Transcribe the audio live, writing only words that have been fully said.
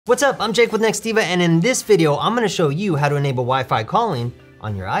What's up, I'm Jake with Nextiva, and in this video, I'm gonna show you how to enable Wi-Fi calling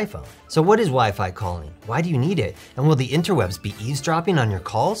on your iPhone. So what is Wi-Fi calling? Why do you need it? And will the interwebs be eavesdropping on your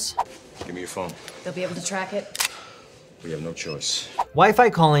calls? Give me your phone. They'll be able to track it. We have no choice.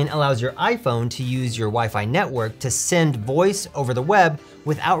 Wi-Fi calling allows your iPhone to use your Wi-Fi network to send voice over the web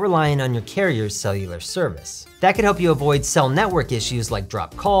without relying on your carrier's cellular service. That could help you avoid cell network issues like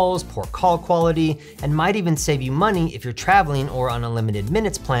dropped calls, poor call quality, and might even save you money if you're traveling or on a limited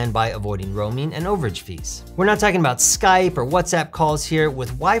minutes plan by avoiding roaming and overage fees. We're not talking about Skype or WhatsApp calls here. With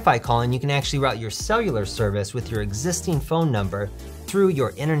Wi-Fi calling, you can actually route your cellular service with your existing phone number through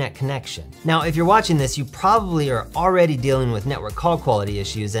your internet connection. Now, if you're watching this, you probably are already dealing with network call quality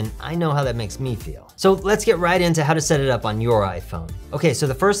issues, and I know how that makes me feel. So let's get right into how to set it up on your iPhone. Okay, so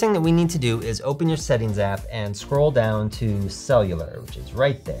the first thing that we need to do is open your settings app and scroll down to cellular, which is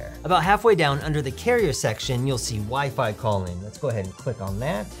right there. About halfway down under the carrier section, you'll see Wi-Fi calling. Let's go ahead and click on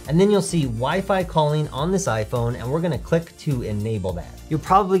that. And then you'll see Wi-Fi calling on this iPhone, and we're gonna click to enable that. You'll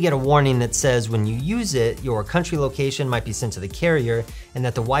probably get a warning that says when you use it, your country location might be sent to the carrier and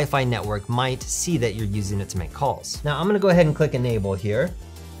that the Wi-Fi network might see that you're using it to make calls. Now I'm gonna go ahead and click enable here.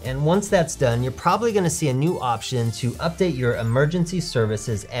 And once that's done, you're probably gonna see a new option to update your emergency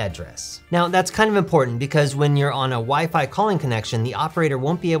services address. Now that's kind of important because when you're on a Wi-Fi calling connection, the operator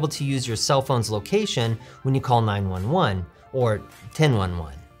won't be able to use your cell phone's location when you call 911 or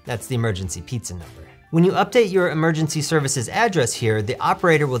 1011. That's the emergency pizza number. When you update your emergency services address here, the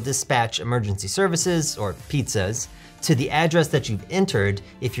operator will dispatch emergency services, or pizzas, to the address that you've entered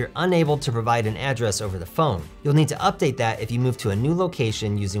if you're unable to provide an address over the phone. You'll need to update that if you move to a new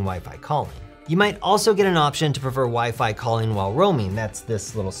location using Wi-Fi calling. You might also get an option to prefer Wi-Fi calling while roaming. That's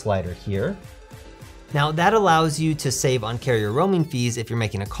this little slider here. Now that allows you to save on carrier roaming fees if you're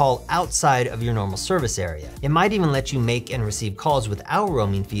making a call outside of your normal service area. It might even let you make and receive calls without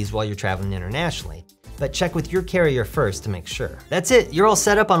roaming fees while you're traveling internationally. But check with your carrier first to make sure. That's it, you're all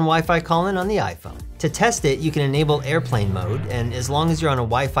set up on Wi-Fi calling on the iPhone. To test it, you can enable airplane mode, and as long as you're on a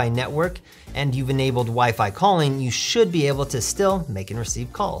Wi-Fi network and you've enabled Wi-Fi calling, you should be able to still make and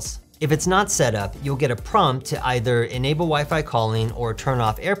receive calls. If it's not set up, you'll get a prompt to either enable Wi-Fi calling or turn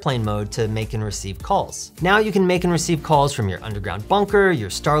off airplane mode to make and receive calls. Now you can make and receive calls from your underground bunker, your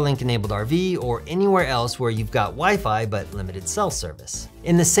Starlink enabled RV, or anywhere else where you've got Wi-Fi but limited cell service.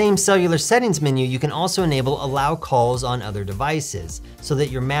 In the same cellular settings menu, you can also enable allow calls on other devices so that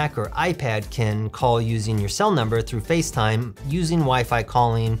your Mac or iPad can call using your cell number through FaceTime using Wi-Fi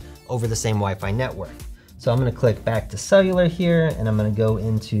calling over the same Wi-Fi network. So I'm gonna click back to cellular here, and I'm gonna go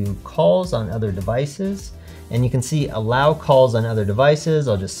into calls on other devices. And you can see allow calls on other devices.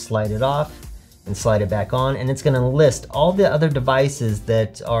 I'll just slide it off and slide it back on, and it's gonna list all the other devices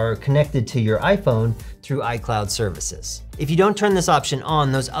that are connected to your iPhone through iCloud services. If you don't turn this option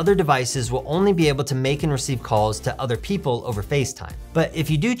on, those other devices will only be able to make and receive calls to other people over FaceTime. But if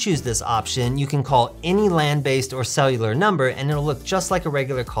you do choose this option, you can call any land-based or cellular number and it'll look just like a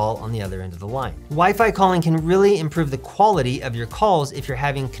regular call on the other end of the line. Wi-Fi calling can really improve the quality of your calls if you're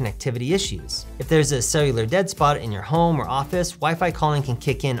having connectivity issues. If there's a cellular dead spot in your home or office, Wi-Fi calling can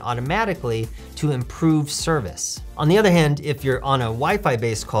kick in automatically to improve service. On the other hand, if you're on a Wi-Fi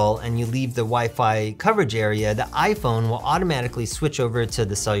based call and you leave the Wi-Fi coverage area, the iPhone will automatically switch over to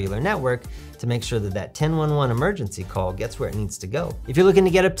the cellular network to make sure that that 1011 emergency call gets where it needs to go. If you're looking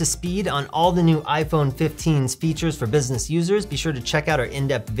to get up to speed on all the new iPhone 15's features for business users, be sure to check out our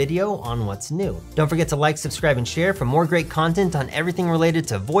in-depth video on what's new. Don't forget to like, subscribe, and share for more great content on everything related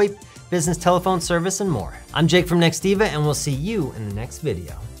to VoIP, business telephone service, and more. I'm Jake from Nextiva, and we'll see you in the next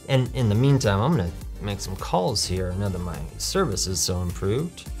video. And in the meantime, I'm gonna make some calls here now that my service is so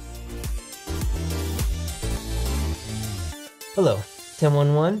improved. Hello,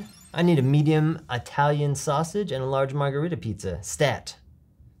 1011. I need a medium Italian sausage and a large margarita pizza, stat.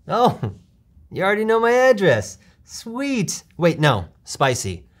 Oh, you already know my address. Sweet. Wait, no,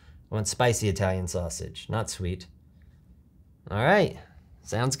 spicy. I want spicy Italian sausage, not sweet. All right,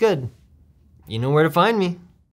 sounds good. You know where to find me.